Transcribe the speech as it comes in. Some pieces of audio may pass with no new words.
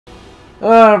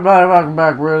Welcome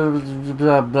back. We're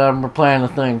playing the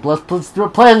thing. Let's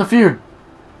play in the feud.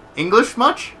 English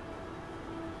much?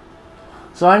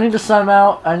 So I need to send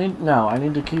out. I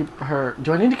need to keep her.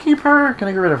 Do I need to keep her? Or can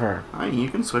I get rid of her? I mean, you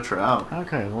can switch her out.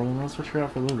 Okay, well then let's switch her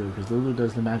out for Lulu because Lulu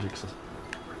does the magic system.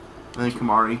 And then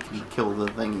Kamari can kill the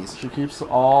thingies. She keeps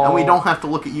all. And we don't have to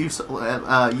look at you.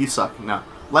 You suck. No,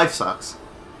 life sucks.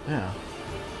 Yeah.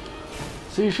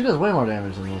 See, she does way more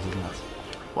damage than those nuts.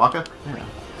 Waka? Yeah.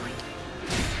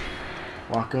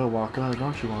 Waka, waka,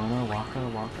 don't you wanna waka,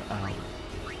 waka? I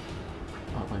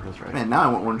don't think that's right. Man, now I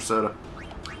want orange soda.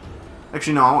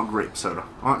 Actually, no, I want grape soda.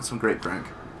 I want some grape drink.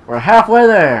 We're halfway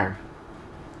there.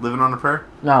 Living on a prayer?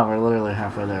 No, we're literally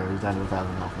halfway there. He's down to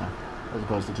 1,000 health now, as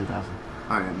opposed to 2,000.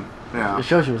 I mean, yeah. It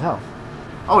shows you his health.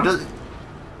 Oh, did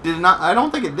it not? I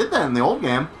don't think it did that in the old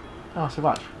game. Oh, so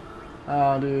watch.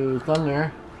 Do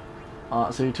thunder.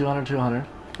 See, 200, 200.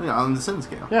 Yeah, on the sin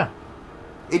scale. Yeah.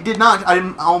 It did not.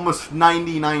 I'm almost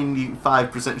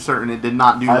 95% certain it did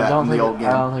not do that in the old game.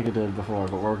 I don't think it did before,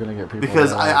 but we're gonna get people.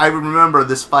 Because I remember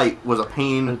this fight was a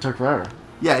pain. It took forever.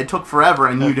 Yeah, it took forever,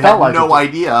 and you had like no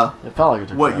idea it felt like it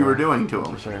took what forever. you were doing to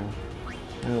him.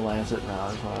 I'm gonna lance it now.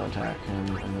 I just want to attack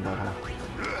him in the butthole.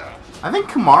 I think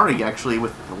Kamari actually,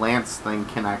 with the lance thing,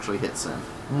 can actually hit Sin.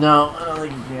 No, I don't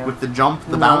think you can. With the jump,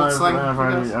 the bounce thing? I've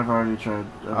already tried.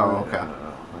 Okay.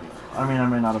 I mean, I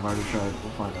may not have already tried.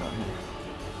 We'll find out here.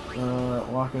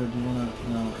 Waka, do you wanna...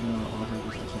 No, Waka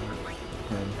just doesn't work.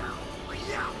 Okay.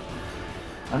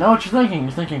 I know what you're thinking.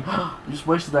 You're thinking, oh, you just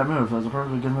wasted that move. That was a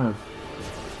perfectly good move.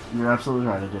 You're absolutely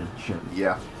right, I did. Shit.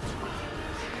 Yeah.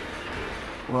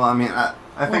 Well, I mean, I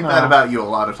think that about you a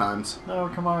lot of times. No,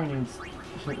 Kamari needs...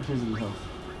 She's at health.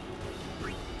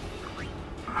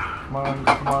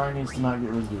 Kamari needs to not get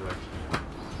resurrected.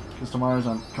 Because Kamari's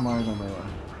on melee.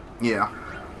 Yeah.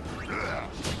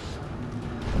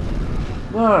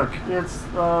 Look, it's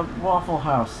Waffle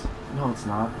House. No, it's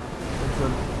not.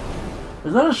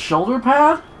 Is that a shoulder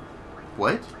pad?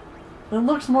 What? It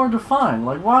looks more defined.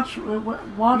 Like, watch. No,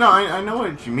 I know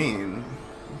what you mean,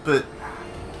 but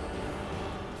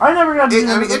I never got to the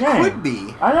end of the game. It could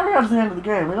be. I never got to the end of the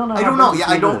game. We don't know. I don't know. Yeah,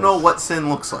 I don't know what Sin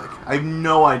looks like. I have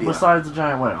no idea. Besides the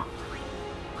giant whale.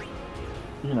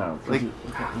 You know, like.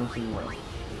 Let's see what.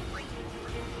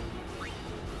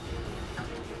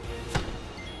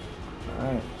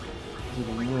 Alright.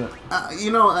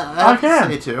 You know, I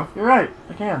can say too. You're right.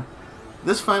 I can.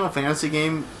 This Final Fantasy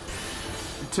game,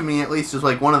 to me at least, is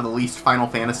like one of the least Final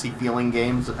Fantasy feeling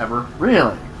games ever.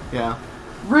 Really? Yeah.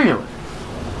 Really?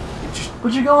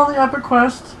 But you go on the epic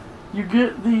quest. You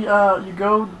get the you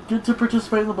get to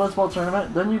participate in the Blitzball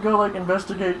tournament. Then you go like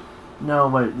investigate. No,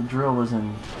 wait. The drill was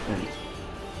in 8.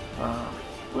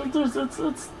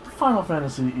 It's Final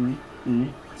Fantasy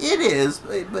E. It is,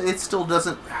 but it still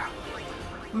doesn't.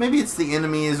 Maybe it's the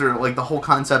enemies or like the whole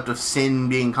concept of Sin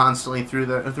being constantly through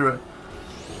it.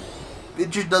 It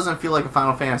just doesn't feel like a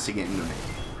Final Fantasy game to me.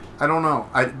 I don't know.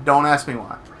 Don't ask me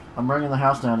why. I'm bringing the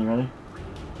house down. You ready?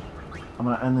 I'm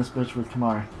gonna end this bitch with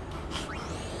Kamari.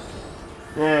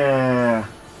 Yeah.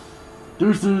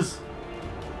 Deuces.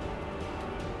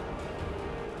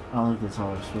 I don't think that's how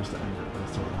I was supposed to end it, but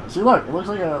it's totally not. See, look, it looks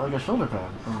like a shoulder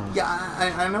pad. Almost. Yeah,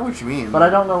 I know what you mean. But I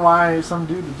don't know why some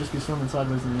dude would just be swimming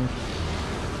sideways in the ocean.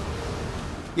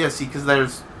 Yeah, see, because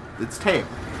there's its tail.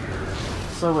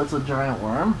 So it's a giant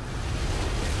worm?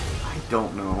 I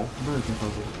don't know. I'm really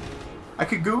confused. I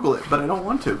could Google it, but I don't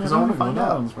want to, because I want to find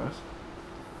out.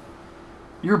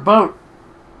 Your boat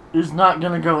is not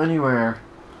going to go anywhere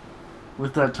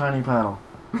with that tiny paddle.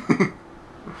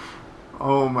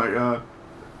 Oh my god.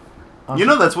 You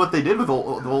know that's what they did with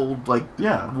old like,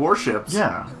 warships.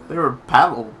 Yeah. They were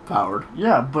paddle-powered.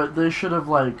 Yeah, but they should have,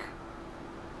 like...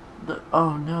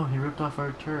 oh no, he ripped off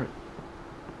our turret.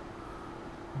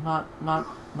 Not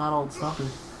old Stumpy.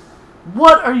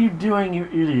 What are you doing, you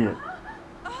idiot?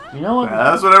 You know what? Yeah,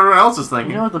 that's what everyone else is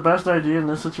thinking. You know what the best idea in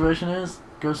this situation is?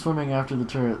 Go swimming after the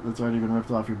turret that's already been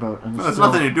ripped off your boat. And that's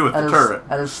nothing to do with the turret.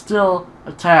 And is still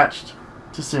attached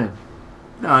to Sin.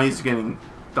 No, he's getting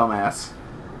dumbass.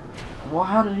 Well,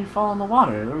 how did he fall in the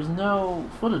water? There was no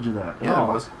footage of that. Yeah, there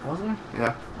was. Was there?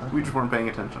 Yeah. Okay. We just weren't paying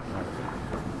attention.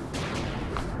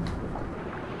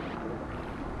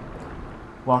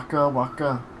 Waka,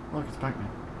 waka. Look, it's Pac-Man.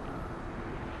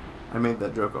 I made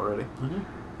that joke already. Did you?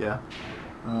 Yeah.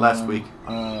 Last week.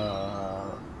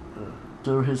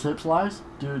 Do his hips lies?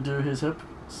 Do his hips?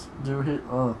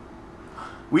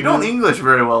 We don't English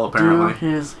very well, apparently. Do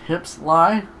his hips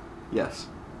lie? Yes.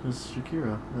 It's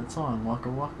Shakira. That song, Waka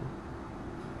Waka.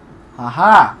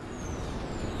 Haha!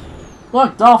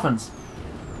 Look, dolphins.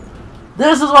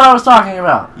 This is what I was talking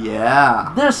about.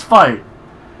 Yeah. This fight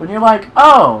When you're like,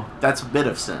 oh, That's a bit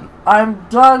of sin. I'm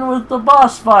done with the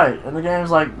boss fight, and the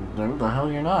game's like, no, the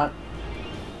hell you're not.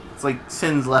 It's like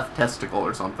Sin's left testicle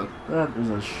or something. That is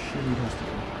a shitty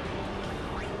testicle.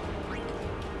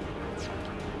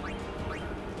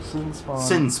 Sin spawn.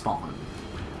 Sin spawn.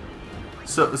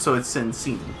 So it's Sin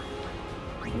scene.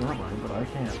 Yeah, right, but I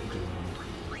can't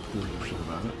do shit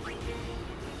about it.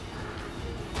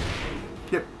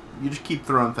 Yep. You just keep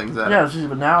throwing things at it. Yeah, see,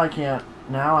 but now I can't.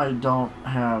 Now I don't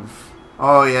have.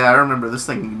 Oh yeah, I remember this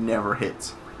thing never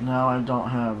hits. Now I don't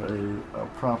have a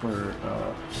proper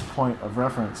point of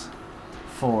reference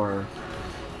for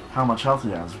how much health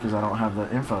he has because I don't have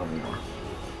the info anymore.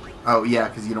 Oh yeah,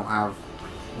 because you don't have.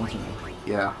 What's your name?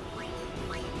 Yeah.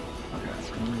 Okay,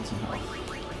 I need some health.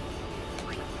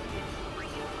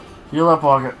 Heal up,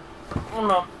 Waka. Oh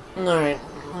no. Alright.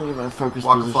 Look at my focus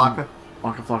Waka position. Flocka.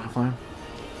 Waka Flocka Flame.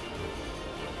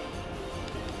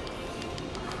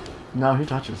 No, he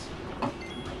touches.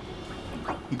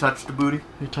 He touched the booty.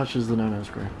 He touches the no-no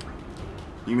square.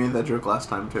 You made that joke last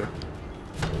time too.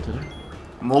 Did he?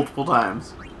 Multiple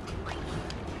times.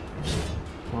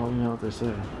 Well, you know what they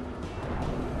say.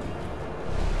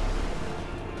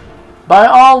 By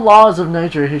all laws of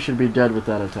nature, he should be dead with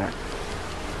that attack.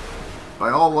 By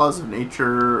all laws of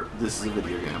nature, this is a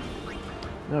video game.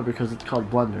 No, because it's called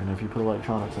Blender, and if you put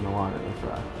electronics in the water, it'll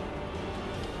fry.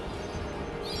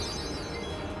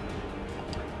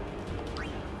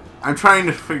 I'm trying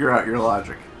to figure out your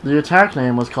logic. The attack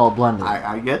name was called Blender.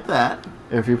 I get that.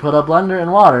 If you put a blender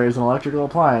in water as an electrical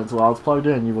appliance while it's plugged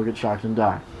in, you will get shocked and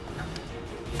die.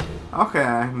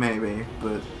 Okay, maybe,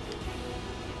 but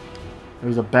It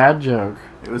was a bad joke.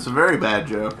 it was a very bad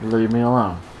joke. Leave me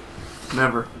alone.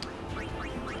 Never.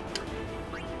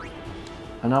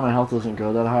 I know my health doesn't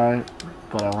go that high,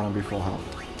 but I want to be full health.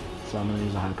 So I'm going to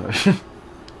use a high potion.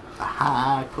 A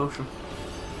high potion.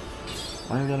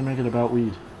 Why you gotta make it about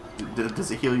weed?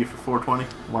 Does it heal you for 420?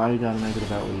 Why you gotta make it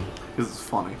about weed? Because it's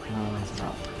funny. No, it's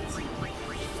not.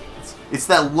 It's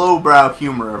that lowbrow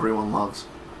humor everyone loves.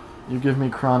 You give me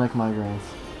chronic migraines.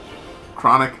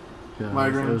 Chronic Yeah,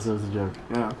 migraines? It was a joke.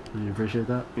 Yeah. Do you appreciate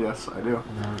that? Yes, I do. No,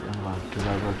 I'm glad, because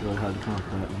I worked really hard to come up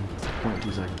with that in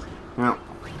 0.2 seconds. Yeah.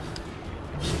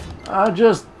 I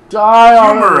just die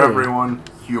Humor, already! everyone.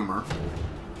 Humor.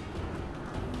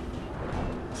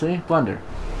 See? Blender.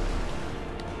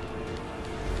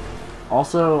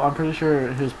 Also, I'm pretty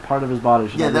sure his part of his body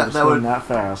should not be able to swim that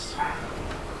fast.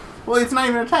 Well, it's not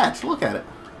even attached. Look at it.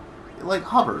 It, like,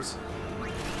 hovers.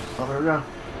 Oh, there we go.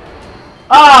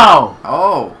 Oh!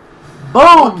 Oh.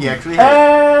 Boom! Look, you actually hit it.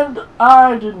 And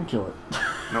I didn't kill it.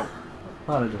 Nope.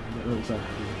 Thought I did. Get really excited.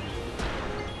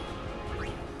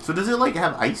 So does it, like,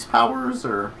 have ice powers,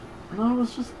 or...? No,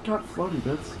 it's just got floaty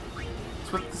bits.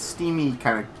 It's with the steamy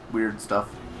kind of weird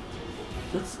stuff.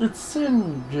 It's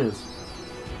sin jizz.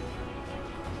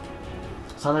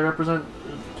 That's how they represent.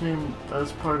 It came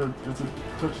as part of. It's a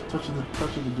touch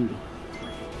of the duty.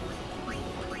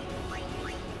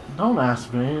 Don't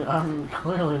ask me. I'm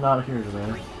clearly not here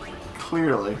today.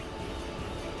 Clearly.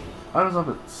 I was up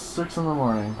at 6 in the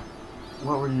morning.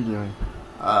 What were you doing?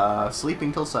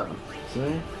 Sleeping till 7. See?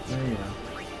 There you go.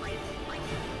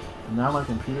 And now my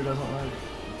computer doesn't work.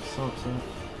 I'm so upset.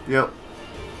 Yep.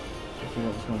 I figure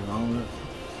out what's going on with it.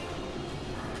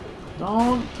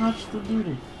 Don't touch the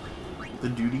duty. The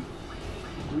duty?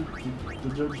 The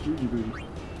Judge Judy booty.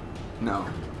 No.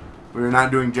 We're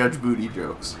not doing Judge Booty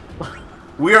jokes.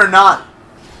 We are not.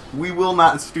 We will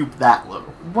not stoop that low.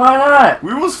 Why not?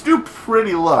 We will stoop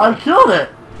pretty low. I killed it!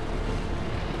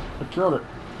 I killed it.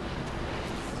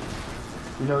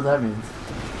 You know what that means.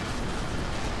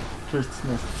 Case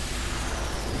dismissed.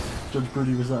 Judge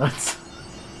Booty resides.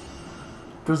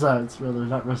 Presides, rather,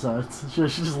 not resides. She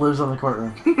just lives on the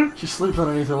courtroom. She sleeps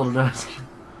underneath a little desk.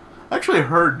 I actually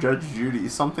heard Judge Judy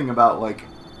something about, like...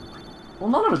 Well,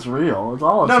 none of it's real. It's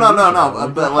all a No, TV show.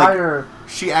 but, like,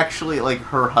 she actually, like,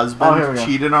 her husband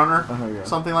cheated on her.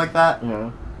 Something like that.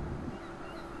 Yeah.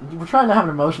 We're trying to have an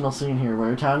emotional scene here where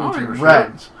your town needs to be shit.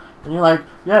 wrecked. And you're like,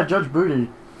 yeah, Judge Booty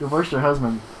divorced her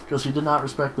husband because he did not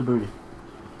respect the booty.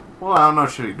 Well, I don't know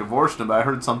if she divorced him, but I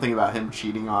heard something about him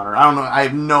cheating on her. I don't know. I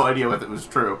have no idea if it was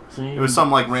true. See, it was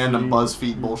some, like, random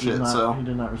BuzzFeed bullshit, so... He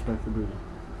did not respect the booty.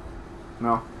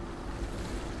 No.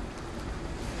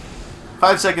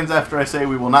 5 seconds after I say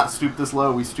we will not stoop this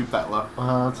low, we stoop that low.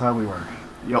 That's how we work.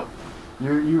 Yep.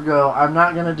 You go, I'm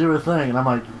not going to do a thing. And I'm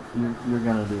like, you're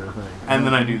going to do a thing. And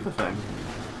then I do the thing.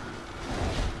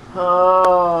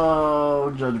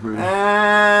 Oh, Judge Booty.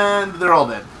 And they're all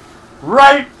dead.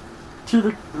 Right to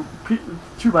the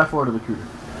 2x4 to the cooter.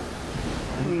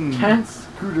 Intense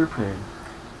cooter pain.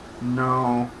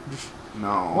 No. Just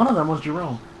no. One of them was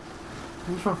Jerome.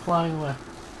 He was from flying away.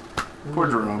 Poor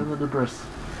Jerome. In the debris.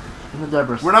 In the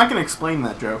debris. We're not going to explain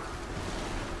that joke.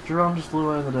 Jerome just flew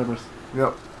away in the debris.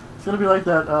 Yep. It's gonna be like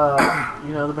that,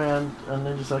 you know the band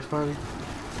Ninja Sex Party?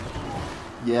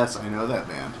 Yes, I know that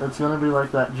band. It's gonna be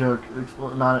like that joke,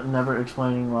 never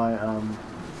explaining why,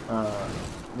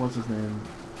 what's his name,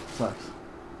 sucks.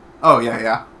 Oh,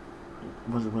 yeah.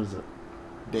 What is it?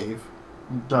 Dave.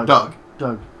 Doug.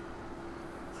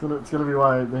 It's gonna be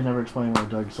why they never explain why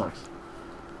Doug sucks.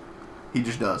 He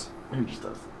just does. He just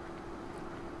does.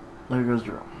 There goes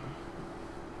Jerome.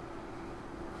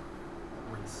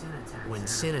 When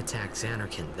Sin attacked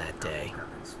Xanarkand that day,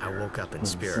 I woke up in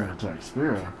Spira. Sin attacked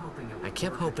Spira. I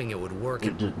kept hoping it would work.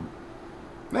 It didn't.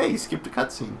 Hey, you skipped a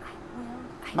cutscene.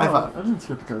 No, I thought. I didn't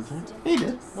skip the cutscene. He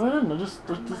did. No, I didn't. I just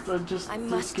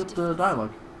skipped the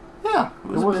dialogue. Yeah, it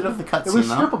was a bit of the cutscene. It was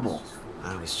skippable.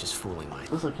 I was just fooling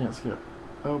myself. This I can't skip.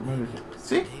 Oh, maybe I can.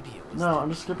 See? Maybe it was No, I'm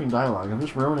just skipping dialogue. I'm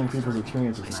just ruining people's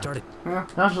experiences I now. started. Yeah.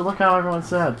 Now just look how everyone's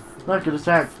sad. Look, get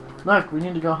attacked. Look, we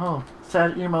need to go home.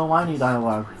 Sad, emo, whiny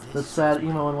dialogue. That's sad,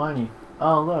 emo, and whiny.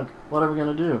 Oh, look, what are we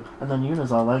gonna do? And then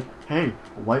Yuna's all like, hey,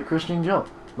 white Christian guilt.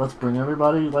 Let's bring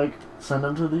everybody, like, send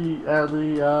them to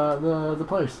the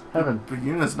place. Heaven. But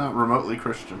Yuna's not remotely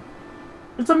Christian.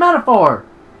 It's a metaphor!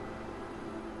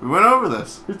 We went over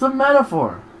this. It's a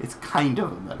metaphor! It's kind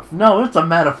of a metaphor. No, it's a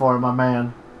metaphor, my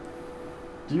man.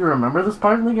 Do you remember this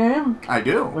part in the game? I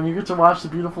do. When you get to watch the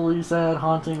beautifully sad,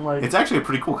 haunting, like... It's actually a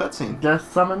pretty cool cutscene.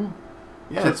 Death summon?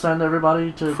 Yeah, to it's send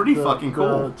everybody to... pretty fucking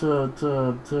cool.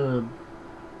 To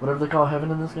whatever they call heaven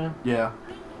in this game? Yeah.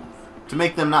 To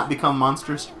make them not become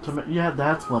monsters. Yeah,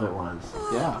 that's what it was.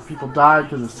 Yeah. People died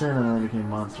because of sin and then they became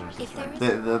monsters. That's right.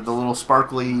 The little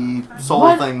sparkly soul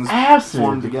What things acid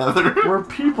formed together. were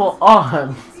people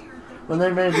on when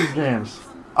they made these games?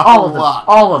 All of them.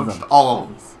 All of them. All of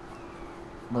them.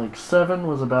 Like 7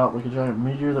 was about like a giant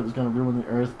meteor that was going to ruin the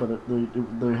Earth, but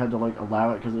they had to like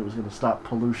allow it because it was going to stop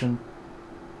pollution.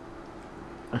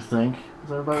 I think. Is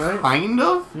that about right? Kind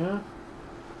of. Yeah.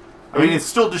 I mean, it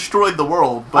still destroyed the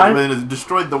world, but it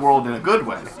destroyed the world in a good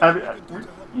way.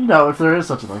 You know, if there is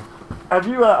such a thing.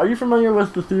 Are you familiar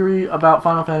with the theory about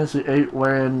Final Fantasy VIII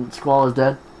wherein Squall is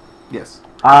dead? Yes.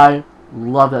 I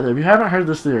love that. If you haven't heard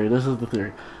this theory, this is the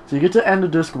theory. So you get to the end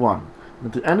of Disc 1.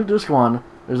 At the end of Disc 1,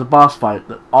 there's a boss fight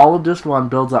that all of Disc 1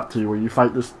 builds up to, where you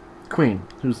fight this queen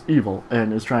who's evil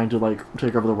and is trying to like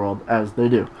take over the world, as they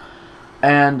do.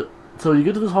 And so you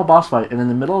get to this whole boss fight, and in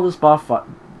the middle of this boss fight...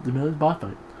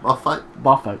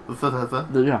 Boss fight?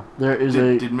 Yeah, there is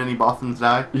Did many Bothans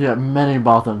die? Yeah, many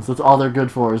Bothans. That's all they're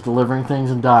good for, is delivering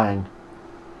things and dying.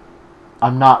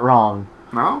 I'm not wrong.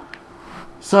 No?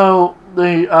 So,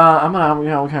 I'm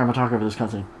gonna talk over this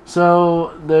cutscene.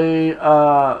 So, they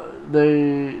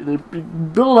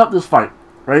build up this fight,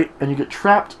 right? And you get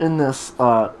trapped in this,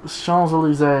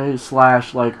 Champs-Elysees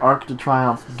 / like, Arc de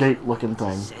Triomphe gate-looking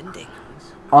thing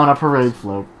on a parade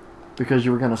float, because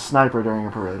you were gonna sniper during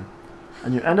a parade.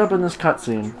 And you end up in this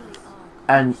cutscene,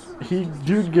 and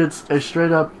dude gets a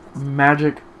straight up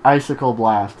magic icicle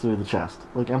blast through the chest,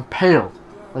 like impaled,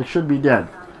 like should be dead.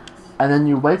 And then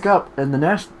you wake up on the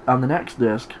next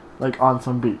disc, like on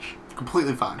some beach,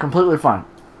 Completely fine. completely fine.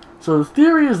 So the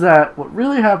theory is that what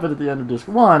really happened at the end of disc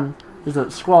 1 is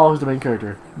that Squall, who's the main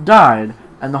character, died,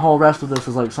 and the whole rest of this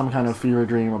is like some kind of fever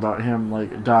dream about him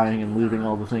like dying and leaving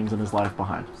all the things in his life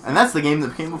behind. And that's the game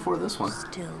that came before this one.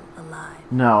 Still alive.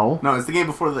 No. No, it's the game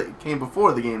before the game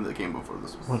before the game that came before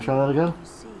this one. Want to try that again?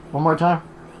 One more time?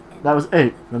 That was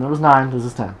 8, then there was 9, this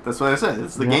is 10. That's what I said.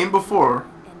 It's the Yeah. game before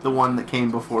the one that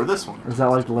came before this one. Is that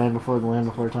like the land before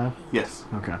time? Yes.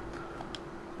 Okay.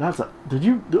 Do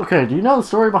you know the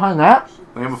story behind that?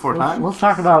 Land Before Time? Let's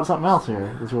talk about something else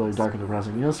here. It's really dark and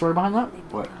depressing. You know the story behind that?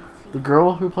 What? The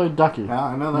girl who played Ducky. Yeah,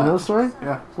 I know that. You know the story?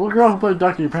 Yeah. The little girl who played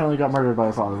Ducky apparently got murdered by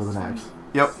her father with an axe.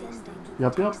 Yep.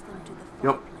 Yep.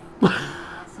 Yep.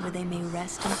 Where they may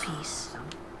rest in peace.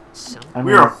 I mean,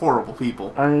 We are horrible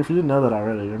people. I mean, if you didn't know that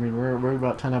already, I mean, we're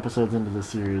about 10 episodes into this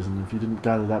series, and if you didn't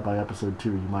gather that by episode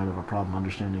 2, you might have a problem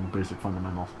understanding basic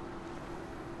fundamentals.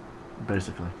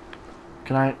 Basically.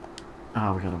 Can I...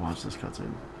 Oh, we gotta watch this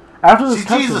cutscene. After this See,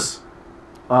 cutscene... Jesus!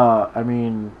 I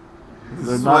mean... This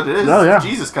is not, what it is. No, yeah. It's a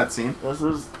Jesus cutscene. This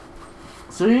is...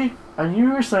 See? And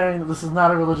you were saying that this is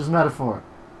not a religious metaphor.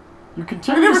 You I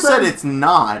continue never to say... said it's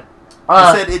not.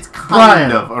 I said it's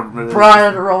kind of a religious.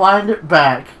 Brian, rewind it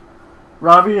back.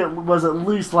 Robbie was at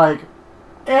least like,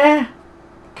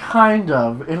 kind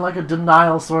of, in like a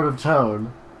denial sort of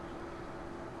tone.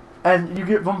 And you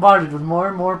get bombarded with more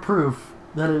and more proof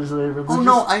that it is a religious... Oh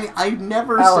no, I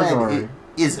never allegory. said it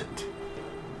isn't.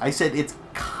 I said it's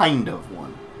kind of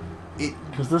one.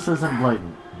 Because this isn't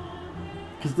blatant.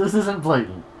 Because this isn't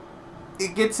blatant.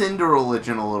 It gets into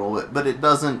religion a little bit, but it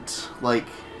doesn't, like...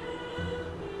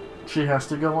 She has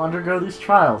to undergo these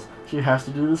trials. She has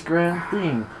to do this grand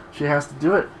thing. She has to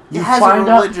do it. You find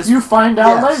out yes.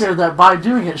 Later that by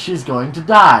doing it, she's going to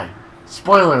die.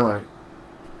 Spoiler alert.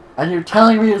 And you're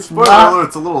telling me it's Spoiler not... alert,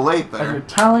 it's a little late there. And you're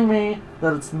telling me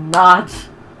that it's not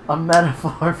a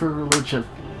metaphor for religion.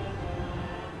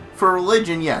 For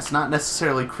religion, yes. Not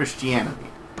necessarily Christianity.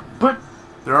 But...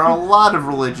 There are a lot of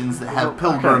religions that have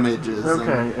pilgrimages.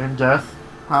 Okay, and death.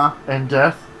 Huh? And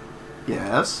death.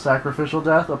 Yes. Sacrificial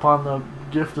death upon the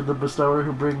gift of the bestower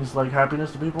who brings, like,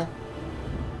 happiness to people?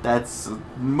 That's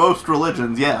most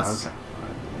religions, yes. Okay.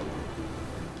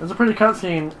 It's a pretty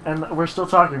cutscene, and we're still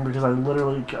talking because I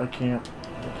can't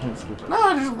skip it.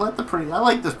 No, just let the pretty... I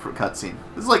like this cutscene.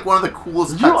 This is like one of the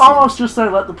coolest Did you almost just say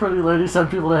let the pretty lady send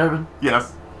people to heaven?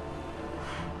 Yes.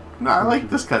 No, I like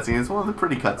this cutscene. It's one of the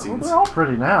pretty cutscenes. Well, they're all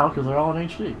pretty now because they're all in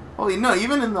HD. Well, you know,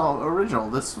 even in the original,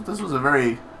 this was a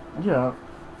very... Yeah.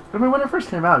 I mean, when it first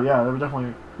came out, yeah, they were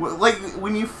definitely... Like,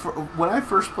 when I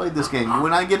first played this game,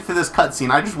 when I get to this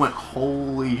cutscene, I just went,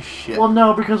 holy shit. Well,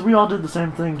 no, because we all did the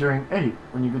same thing during 8,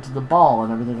 when you get to the ball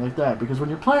and everything like that. Because when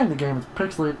you're playing the game, it's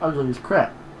pixelated, ugly as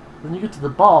crap. Then you get to the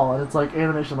ball, and it's like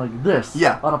animation like this.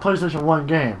 Yeah. On a PlayStation 1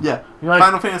 game. Yeah. You're like,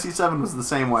 Final Fantasy VII was the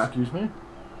same way. Excuse me?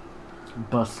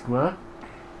 Busqua.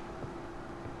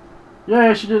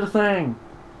 Yay, she did a thing!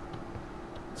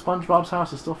 SpongeBob's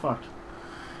house is still fucked.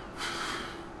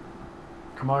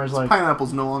 Kamara's like...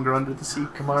 Pineapple's no longer under the sea.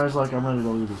 Kamara's like, I'm ready to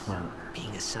leave this planet.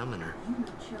 Being a summoner.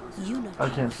 Yuna I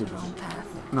can't skip her this. own path.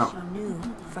 No. She knew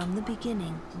from the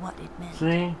beginning what it meant.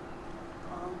 See?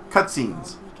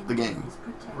 Cutscenes. The game.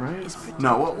 Right?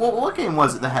 No, what game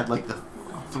was it that had, like, the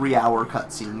 3-hour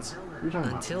cutscenes? What are you talking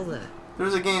about? Until the... There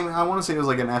was a game, I want to say it was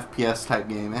like an FPS type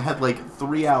game. It had, like, it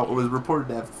was reported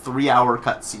to have 3-hour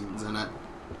cutscenes in it.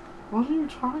 What are you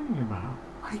talking about?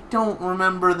 I don't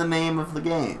remember the name of the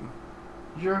game.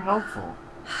 You're helpful.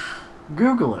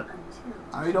 Google it.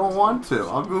 I don't want to.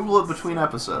 I'll Google it between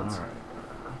episodes. Alright.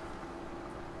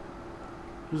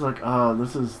 He's like,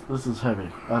 this is heavy.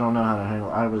 I don't know how to handle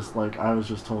it. I was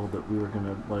just told that we were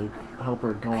gonna, like, help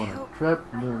her go on a trip,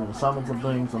 and we were gonna summon some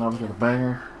things, and I was gonna bang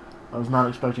her. I was not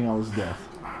expecting all this death.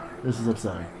 This is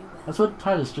upsetting. That's what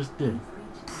Titus just did.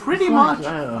 Pretty much.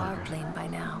 Far plain by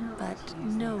now, but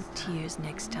no tears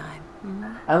next time.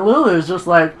 And Lulu's just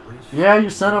like, yeah, you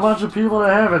sent a bunch of people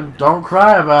to heaven. Don't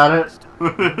cry about it.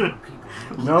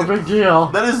 No big deal.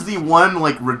 That is the one,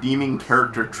 like, redeeming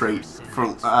character trait for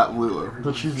Lulu.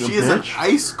 That she's a She is an bitch?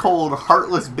 ice-cold,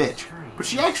 heartless bitch. But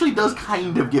she actually does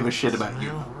kind of give a shit about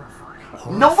you.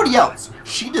 Nobody else.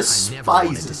 She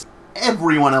despises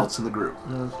everyone else in the group.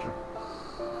 Yeah, that's true.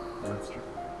 That's true.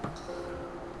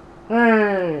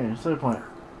 Hey, save point.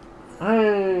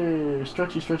 Hey,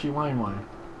 stretchy, wine.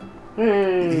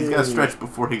 Hey. He's got to stretch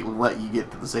before he can let you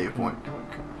get to the save point. Come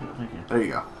on. Thank you. There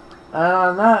you go. And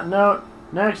on that note,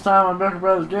 next time on Bicker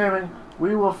Brothers Gaming,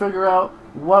 we will figure out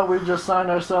what we just signed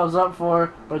ourselves up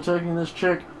for by taking this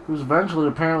chick, who's eventually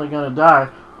apparently going to die,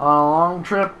 on a long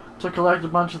trip to collect a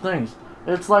bunch of things.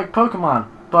 It's like Pokemon,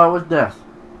 but with death.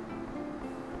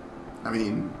 I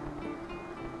mean,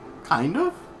 kind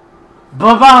of.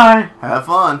 Bye-bye! Have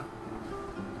fun.